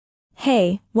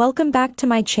Hey, welcome back to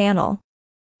my channel.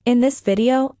 In this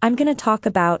video, I'm gonna talk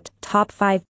about top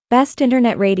 5 best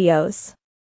internet radios.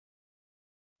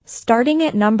 Starting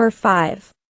at number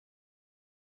 5.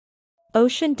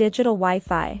 Ocean Digital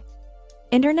Wi-Fi.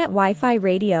 Internet Wi-Fi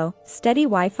radio, steady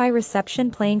Wi-Fi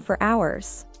reception playing for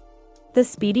hours. The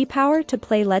speedy power to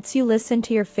play lets you listen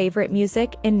to your favorite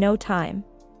music in no time.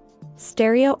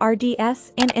 Stereo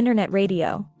RDS and internet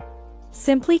radio.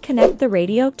 Simply connect the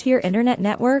radio to your internet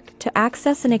network to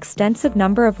access an extensive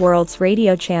number of world's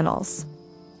radio channels.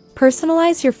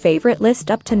 Personalize your favorite list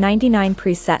up to 99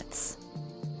 presets.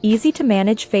 Easy to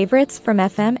manage favorites from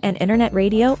FM and internet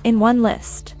radio in one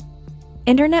list.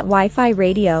 Internet Wi-Fi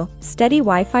radio, steady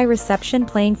Wi-Fi reception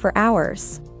playing for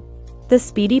hours. The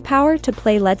speedy power to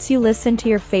play lets you listen to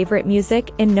your favorite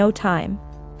music in no time.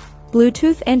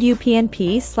 Bluetooth and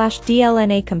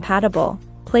UPnP/DLNA compatible.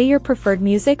 Play your preferred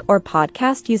music or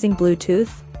podcast using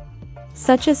Bluetooth,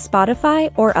 such as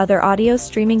Spotify or other audio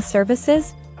streaming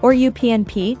services, or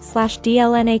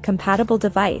UPnP/DLNA compatible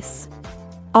device.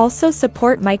 Also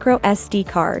support micro SD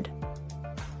card.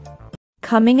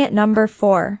 Coming at number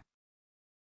 4.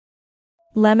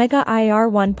 Lemega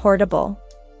IR1 Portable.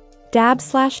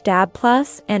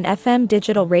 DAB/DAB+ and FM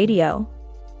digital radio.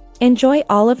 Enjoy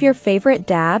all of your favorite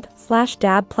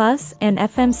DAB/DAB+ and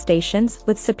FM stations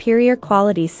with superior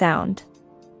quality sound.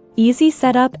 Easy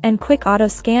setup and quick auto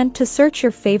scan to search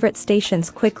your favorite stations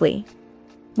quickly.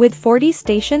 With 40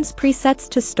 stations presets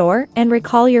to store and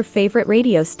recall your favorite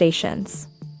radio stations.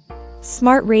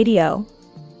 Smart Radio.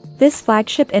 This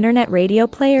flagship internet radio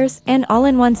players and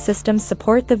all-in-one system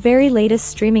support the very latest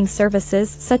streaming services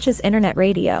such as internet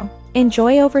radio.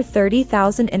 Enjoy over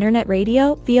 30,000 internet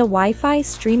radio via Wi-Fi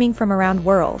streaming from around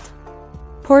world.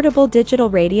 Portable digital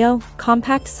radio,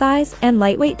 compact size and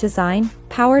lightweight design,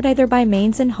 powered either by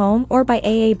mains in home or by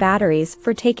AA batteries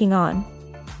for taking on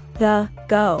the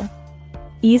go.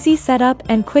 Easy setup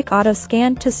and quick auto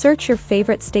scan to search your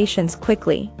favorite stations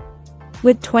quickly.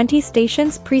 With 20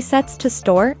 stations presets to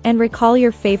store and recall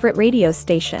your favorite radio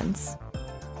stations.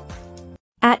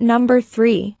 At number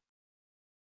 3.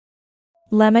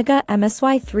 Lemega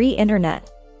MSY3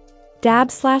 Internet.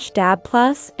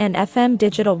 DAB/DAB+ and FM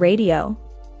digital radio.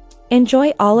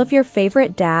 Enjoy all of your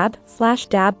favorite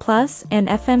DAB/DAB+ and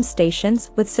FM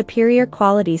stations with superior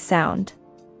quality sound.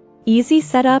 Easy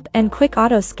setup and quick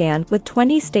auto scan with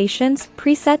 20 stations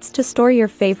presets to store your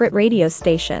favorite radio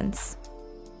stations.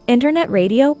 Internet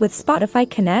radio with Spotify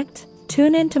Connect.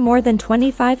 Tune in to more than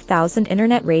 25,000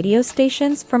 internet radio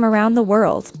stations from around the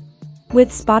world. With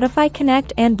Spotify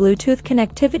Connect and Bluetooth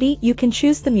connectivity, you can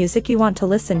choose the music you want to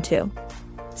listen to.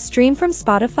 Stream from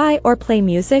Spotify or play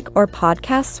music or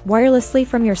podcasts wirelessly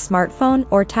from your smartphone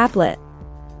or tablet.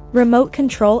 Remote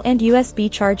control and USB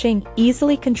charging.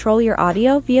 Easily control your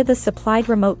audio via the supplied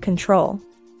remote control.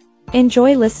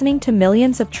 Enjoy listening to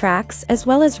millions of tracks as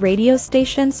well as radio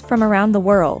stations from around the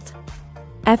world.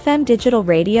 FM digital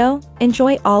radio.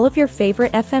 Enjoy all of your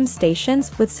favorite FM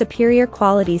stations with superior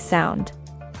quality sound.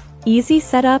 Easy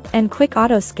setup and quick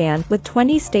auto scan with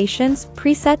 20 stations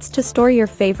presets to store your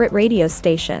favorite radio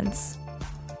stations.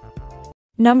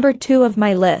 Number 2 of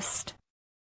my list.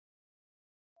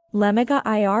 Lemega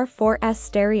IR4S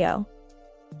Stereo.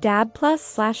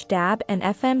 DAB+/DAB and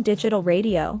FM digital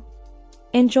radio.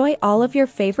 Enjoy all of your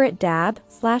favorite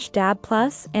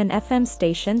DAB/DAB+ and FM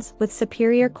stations with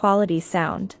superior quality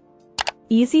sound.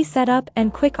 Easy setup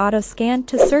and quick auto scan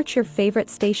to search your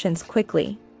favorite stations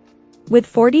quickly. With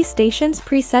 40 stations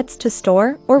presets to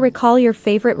store or recall your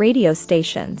favorite radio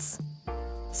stations.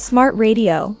 Smart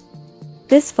Radio.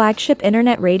 This flagship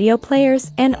internet radio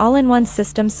players and all-in-one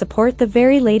system support the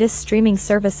very latest streaming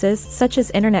services such as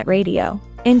internet radio.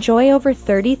 Enjoy over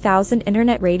 30,000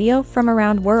 internet radio from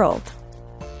around world.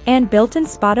 And built-in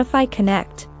Spotify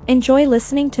Connect. Enjoy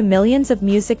listening to millions of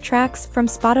music tracks from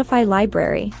Spotify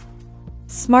library.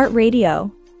 Smart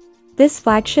Radio. This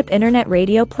flagship internet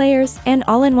radio players and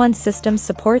all-in-one system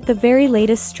support the very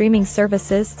latest streaming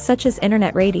services such as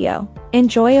internet radio.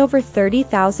 Enjoy over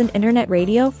 30,000 internet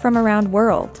radio from around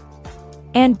world.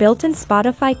 And built-in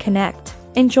Spotify Connect.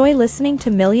 Enjoy listening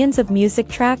to millions of music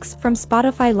tracks from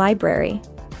Spotify library.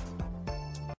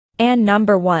 And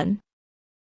number 1.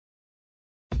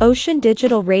 Ocean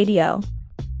Digital Radio.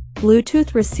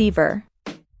 Bluetooth receiver.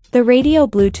 The radio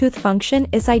Bluetooth function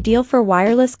is ideal for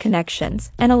wireless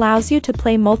connections and allows you to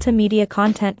play multimedia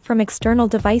content from external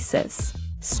devices.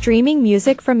 Streaming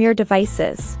music from your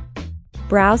devices.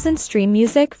 Browse and stream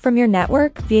music from your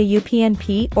network via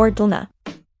UPnP or DLNA.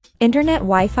 Internet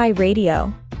Wi-Fi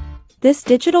radio. This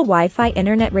digital Wi-Fi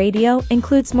internet radio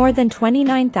includes more than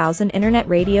 29,000 internet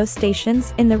radio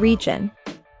stations in the region.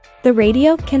 The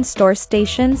radio can store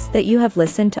stations that you have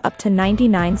listened to, up to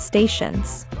 99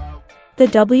 stations. The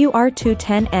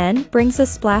WR210N brings a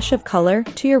splash of color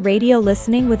to your radio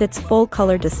listening with its full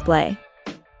color display.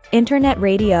 Internet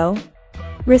radio.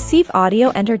 Receive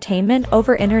audio entertainment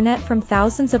over internet from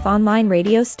thousands of online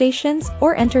radio stations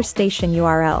or enter station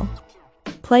URL.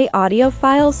 Play audio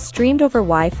files streamed over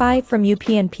Wi-Fi from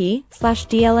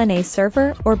UPnP/DLNA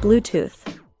server or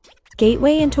Bluetooth.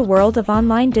 Gateway into world of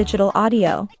online digital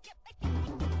audio.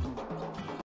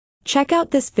 Check out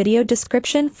this video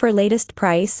description for latest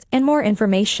price and more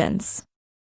informations.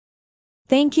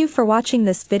 Thank you for watching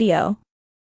this video.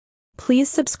 Please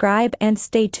subscribe and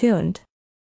stay tuned.